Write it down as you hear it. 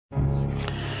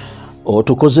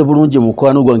Otukoze bulungi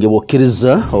mukwano gwange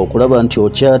bwokkiriza okulaba nti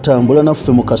okyatambula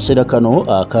naffe mu kaseera kano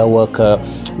akawaka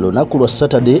lunaku lwa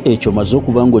Saturday ekyo maze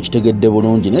okubanga okitegedde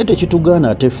bulungi naye tekitugaana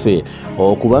ate ffe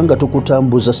okubanga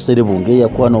tukutambuza sserebu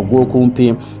ng'eyakwana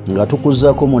ogw'okumpi nga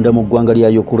tukuzaako munda mu ggwanga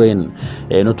lya Ukraine.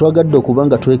 Eno twagadde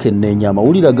okubanga twekenneenya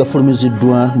amawulire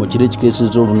agafulumiziddwa mu kiro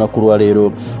ekikeesezza olunaku lwa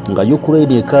leero nga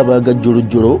Ukraine ekaaba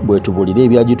agajjulujjulo bwe tubulira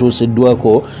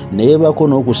ebyagituusiddwako neyebaako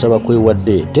n'okusaba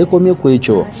kwewadde. Tekomye ku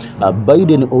ekyo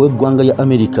Biden ow'eggwanga lya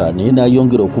America naye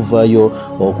n'ayongera okuvaayo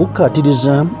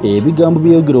okukkaatiriza ebigambo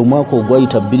byeyogera omwaka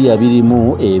ogwayita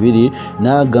 2022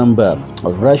 n'agamba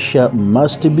Russia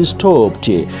must be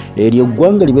stopped. Eryo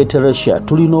eggwanga libeeta Russia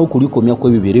tulina okulikomya ku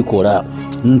ebyo bye likola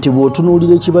nti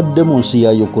bw'otunuulira ekibadde mu nsi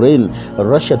ya Ukraine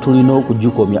Russia tulina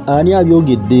okugikomya. Ani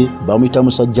abyogedde? Bamuyita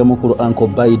musajja mukulu Uncle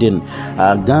Biden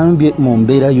agambye mu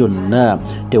mbeera yonna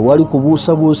tewali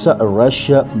kubuusabuusa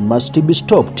Russia must be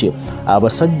stopped.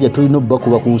 Abasajja tulina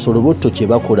bakuba ku nsolobotto kye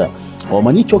bakola.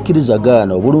 Omanyi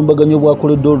kyokkirizagaana obulumbaganyo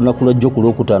bwakoledde olunaku lwajjo ku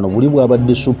Lwokutaano buli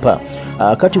bwabadde super.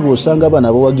 Kati bw'osanga abaana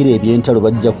abawagira ebyentalo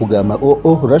bajja kugamba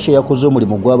Russia yakoze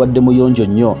omulimu gwabadde muyonjo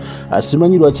nnyo.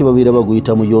 Asimanyi lwaki babeera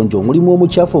baguyita muyonjo. Omulimu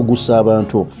omukyafu ogussa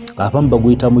abantu abamu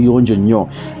baguyita muyonjo nnyo.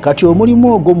 Kati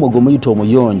omulimu ogwo mmwe gwe muyita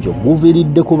omuyonjo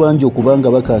guviiridde ku bangi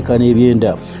okubanga bakankana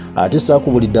ebyenda. Ate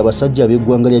saakubulidde abasajja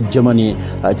ab'eggwanga lya Germany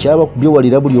akyaba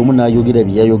byowalira buli omu n'ayogera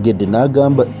bye yayogedde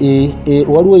n'agamba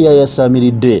waliwo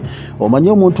yayasaamiridde. Omanyi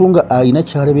omuntu nga ayina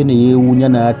kyalabye ne yeewuunya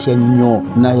n'atya nnyo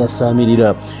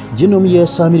n'ayasaamirira. Gino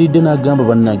yayasaamiridde n'agamba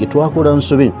bannange twakola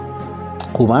nsobe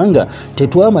kubanga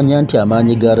tetwamanya nti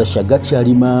amaanyi ga Russia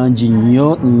gakyali mangi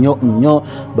nnyo.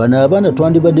 Bano abaana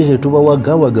twandibadde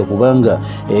tetubawagawaga kubanga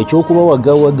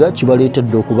ekyokubawagawaga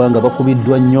kibaleetedde okubanga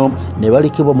bakubiddwa nnyo ne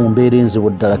balekebwa mu mbeera enzibu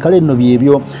ddala. Kale nno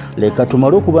byebyo leka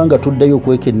tumale okubanga tuddayo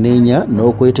okwekenneenya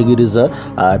n'okwetegereza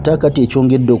ate akati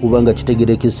ekyongedde okubanga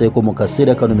kitegerekeseeko mu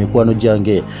kaseera kano mikwano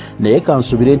gyange. Naye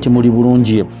kansubire nti muli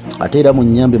bulungi ate era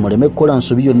munnyambe muleme kukola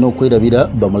nsobi yonna okwerabira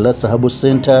Bamulasa Herbal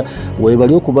Center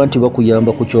weebali okuba nti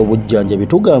bakuyamba ku kyobujjanjabi.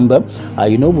 Tugamba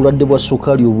ayina obulwadde bwa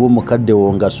sukaali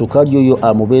obw'omukaddewo nga sukaali oyo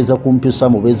amubeeza ku mpisa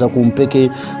amubeeza ku mpeke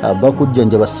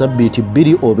bakujjanjaba sabbiiti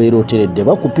 2 obeera oteredde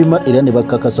bakupima era ne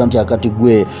bakkakasa nti akati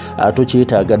gwe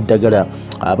tokyetaaga ddagala.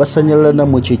 Abasanyalala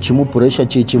nammwe kyekimu puresha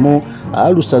kyekimu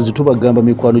alusa zitubagamba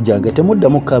mikwano gyange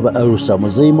temuddamu kaaba alusa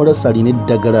muzeeyi mulasa alina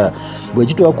eddagala bwe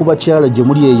kitwa ku bakyala gye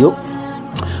muli eyo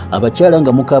abakyala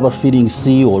nga mukaaba feelings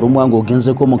olumwanga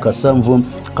ogenzeko mu kasanvu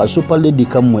ka super lady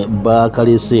kamwe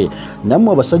bakalese.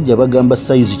 Nammwe abasajja bagamba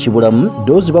size kibulamu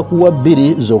dozi bakuwa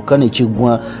 2 zokka ne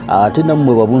kiggwa ate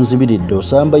nammwe babunzi biridde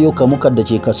osambayo kamukadde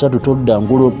kyekasatu todda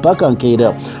ngulu paka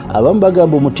nkeera. Abamu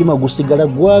bagamba omutima gusigala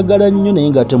gwagala nnyo naye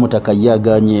nga ate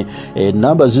mutakayaganye.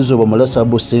 Namba zizo Bamulasa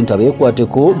Herbal Center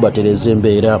beekwateko batereze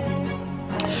embeera.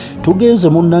 Tugenze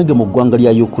munnange mu ggwanga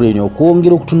lya Ukraine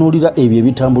okwongera okutunuulira ebyo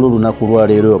ebitambula olunaku lwa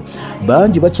leero.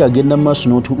 Bangi bakyagenda mu maaso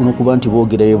n'okuba nti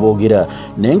boogera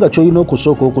naye nga ky'olina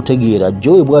okusooka okutegeera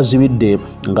jjo bwazibidde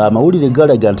ng'amawulire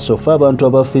galaga nti sofa abantu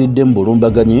abafiiridde mu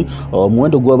bulumbaganyi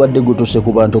omuwendo gwabadde gutuse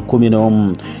ku bantu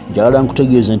 11. Njagala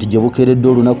nkutegeeze nti gye bukeeredde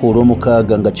olunaku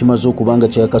olw'omukaaga nga kimaze okuba nga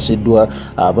kyakasiddwa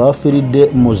abafiiridde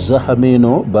mu zahama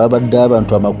eno babadde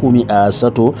abantu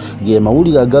 30 ge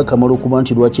mawulire ag'akamala okuba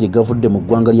nti lwakiri gavudde mu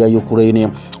ggwanga lya Ukraine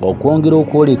okwongera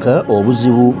okwoleka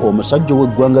obuzibu omusajja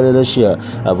w'eggwanga lya Russia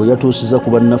bwe yatuusiza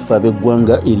ku bannaffe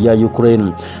ab'eggwanga erya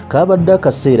Ukraine. Kabadde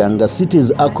akaseera nga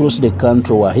cities across the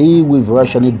country were hit with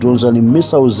Russian drones and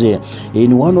missiles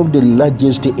in one of the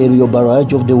largest aerial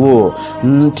barrage of the war.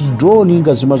 Drone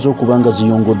nga zimaze okuba nga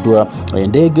ziyongoddwa,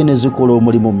 endege ne zikola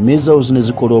omulimu, missiles ne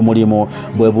zikola omulimu,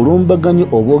 bwe bulumbaganyi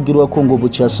obwogerwako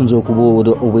ng'obukyasinze okuba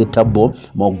obw'ettabbo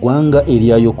mu ggwanga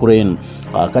erya Ukraine.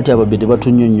 Akati ababedde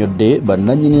batunnyonnyodde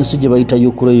bannannyini nsi gye bayita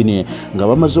Ukraine nga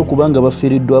bamaze okuba nga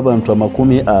bafiiriddwa abantu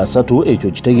 30.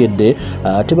 Ekyo kitegedde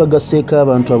ate bagasseeko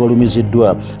abantu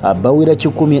abalumiziddwa abawera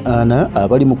 140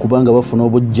 abali mu kubanga bafuna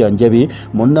obujjanjabi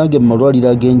munnange mu malwaliro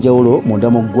ag'enjawulo munda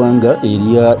mu ggwanga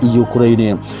erya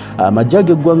Ukraine. Amajja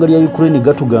g'eggwanga lya Ukraine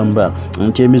gatugamba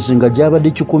nti emizinga gyabadde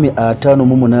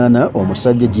 158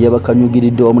 omusajja gye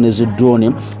yabakanyugiridde wamu ne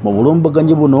zidrone mu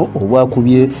bulumbaganyi buno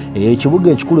obwakubye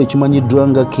ekibuga ekikulu ekimanyiddwa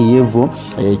nga Kiev,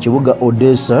 ekibuga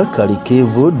Odessa,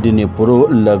 Kharkiv, Dnipro,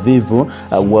 Lviv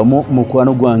wamu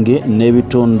mukwano gwange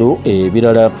n'ebitundu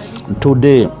ebirala.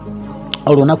 Today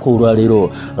olunaku olwaleero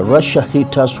Russia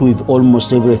hit us with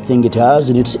almost everything it has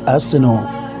in its arsenal.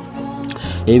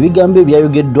 ebigambo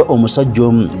ebyayogeddwa omusajja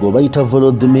omu gwe bayita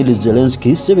Volodymyr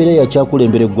Zelensky sebeera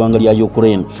yakyakulembera eggwanga lya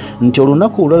Ukraine nti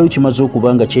olunaku olwali lukimaze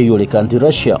okubanga kyeyoleka nti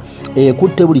Russia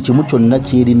ekutte buli kimu kyonna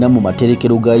kyerina mu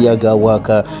materekero gayo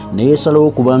agawaaka neyeesalawo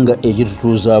okubanga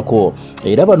ekitutuuzaako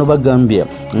era bano bagambye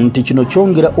nti kino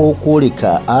kyongera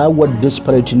okwoleka our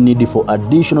desperate need for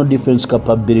additional defense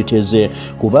capabilities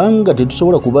kubanga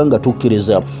tetusobola kubanga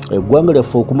tukkiriza eggwanga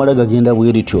lyaffe okumala gagenda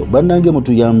bwe lityo bannange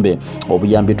mutuyambe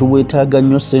obuyambi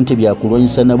tubwetaaga nnyo ssente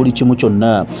byakulwanyisa na buli kimu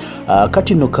kyonna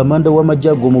kati no kamanda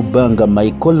w'amagye ag'omu bbanga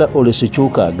Mykola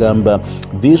Oleschuk agamba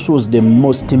this was the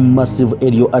most massive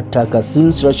aerial attack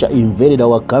since Russia invaded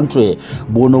our country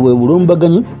buno bwe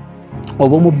bulumbaganyi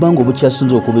obw'omu bbanga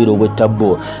obukyasinze okubeera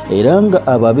obw'ettabbo era nga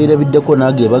abo abeerabiddeko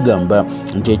naage bagamba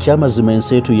nti ekyamazima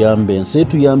ensi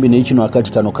etuyambe naye kino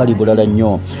akati kano kali bulala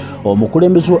nnyo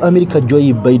omukulembeze wa America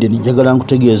Joe Biden njagala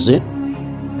nkutegeeze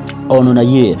ono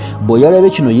naye bwe yalabe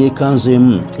kino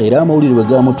yeekanzeemu era amawulire bwe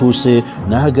gamutuuse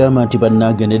n'agamba nti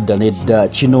bannange nedda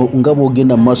kino nga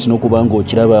bw'ogenda mu maaso n'okubanga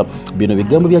okiraba bino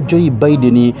bigambo bya Joe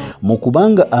Biden mu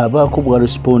kubanga abaako bwa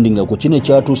respondinga ku kino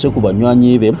ekyatuuse ku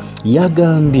banywanyi be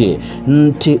yagambye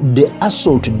nti the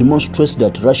assault demonstrates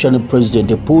that Russian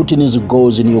President Putin's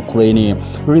goals in Ukraine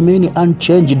remain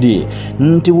unchanged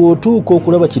nti bw'otuuka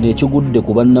okulaba kino ekigudde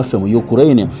ku bannaffe mu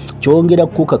Ukraine kyongera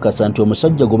kukakasa nti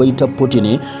omusajja gwe bayita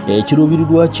Putin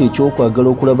ekiruubirirwa kye ekyokwagala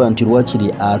okulaba nti lwakiri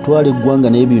atwala eggwanga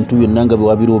n'ebintu byonna nga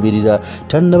byewabiruubirira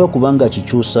tannaba kubanga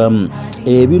akikyusaamu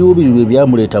ebiruubirirwa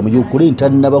ebyamuleeta mu Ukraine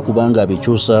tannaba kubanga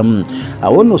abikyusaamu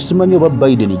awo nno simanyi oba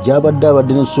Biden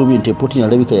gy'abadde n'essuubi nti Putin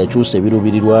alabika yakyusa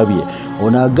ebiruubirirwa bye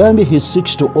ono agambye he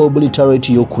seeks to obliterate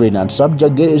Ukraine and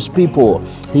subjugate its people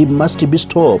he must be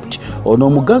stopped ono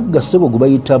omugagga ssebo gwe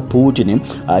bayita Putin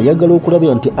ayagala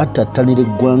okulabira nti attattanira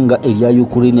eggwanga erya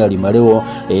Ukraine alimalewo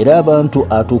era abantu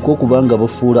atuuka okubanga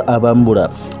bafuula abambula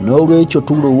n'olwekyo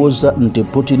tulowooza nti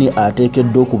Putin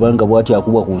ateekeddwa okubanga bw'ati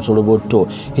akubwa ku nsolobotto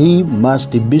he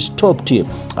must be stopped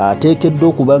ateekeddwa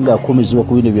okubanga akomezebwa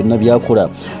ku bino byonna byakola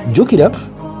jjukira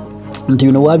nti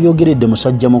bino wabyogeredde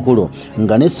musajja mukulu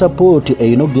nga ne support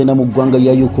eyina okugenda mu ggwanga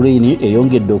lya Ukraine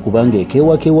eyongedde okubanga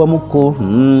ekeewakewamukko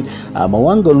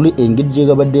amawanga luli engeri gye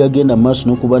gabadde yagenda mu maaso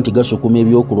n'okuba nti gasukuma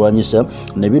ebyokulwanyisa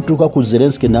ne bituuka ku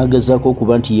Zelensky n'agezaako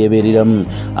okuba nti yeebeereramu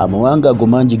amawanga ago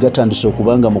mangi gatandise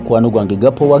okubanga mukwano gwange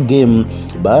gapowa game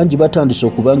bangi batandise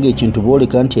okubanga ekintu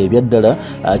booleka nti ebyaddala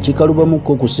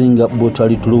kikalubamukko okusinga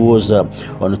bwetwali tulowooza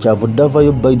ono kyavudde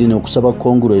avayo Biden okusaba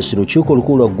Congress lukiiko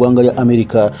olukulu lwa ggwanga lya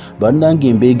America bannange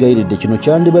embeegayiridde kino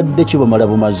kyandibadde kibamala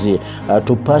bumaze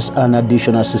to pass an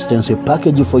additional assistance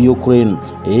package for Ukraine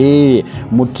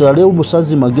mutale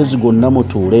obusazi magezi gonna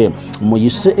mutuule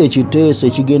muyise ekiteeso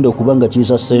ekigenda okubanga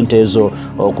kiyisa ssente ezo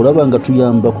okulaba nga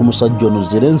tuyamba ku musajja ono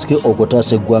Zelensky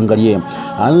okutaasa eggwanga lye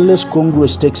unless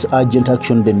Congress takes urgent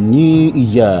action the new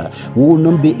year we will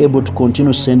not be able to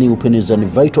continue sending weapons and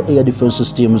vital air defense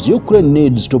systems Ukraine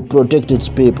needs to protect its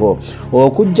people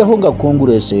okujjaho nga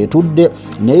Congress etudde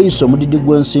neyiso omudidi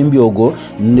gw'ensimbi ogwo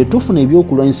ne tufuna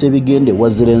ebyokulwanyisa ebigende wa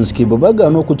Zelensky bwe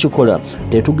bagaana okukikola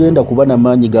tetugenda kuba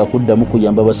n'amaanyi ga kuddamu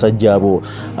kuyamba basajja abo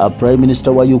Prime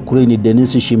Minister wa Ukraine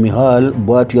Denis Shmyhal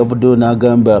bw'atyo yavuddeyo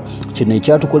n'agamba kino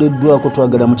ekyatukoleddwako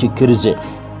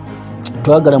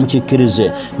twagala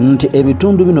mukikkirize nti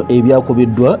ebitundu bino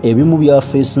ebyakubiddwa ebimu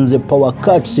byafeesinze power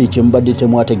cuts kyembadde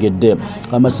temwategedde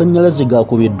amasannyalaze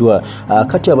gakubiddwa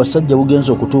kati abasajja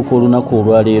bugenza okutuuka olunaku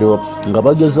olwaleero nga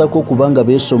bagezaako okubanga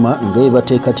beesoma nga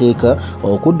ebateekateeka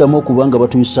okuddamu okubanga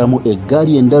batuyisaamu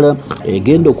eggaali endala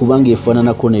egenda okubanga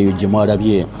efaananako neyo gye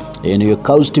mwalabye eno ye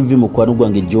Kals TV mukwano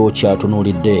gwange gyo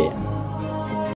kyatunuulidde.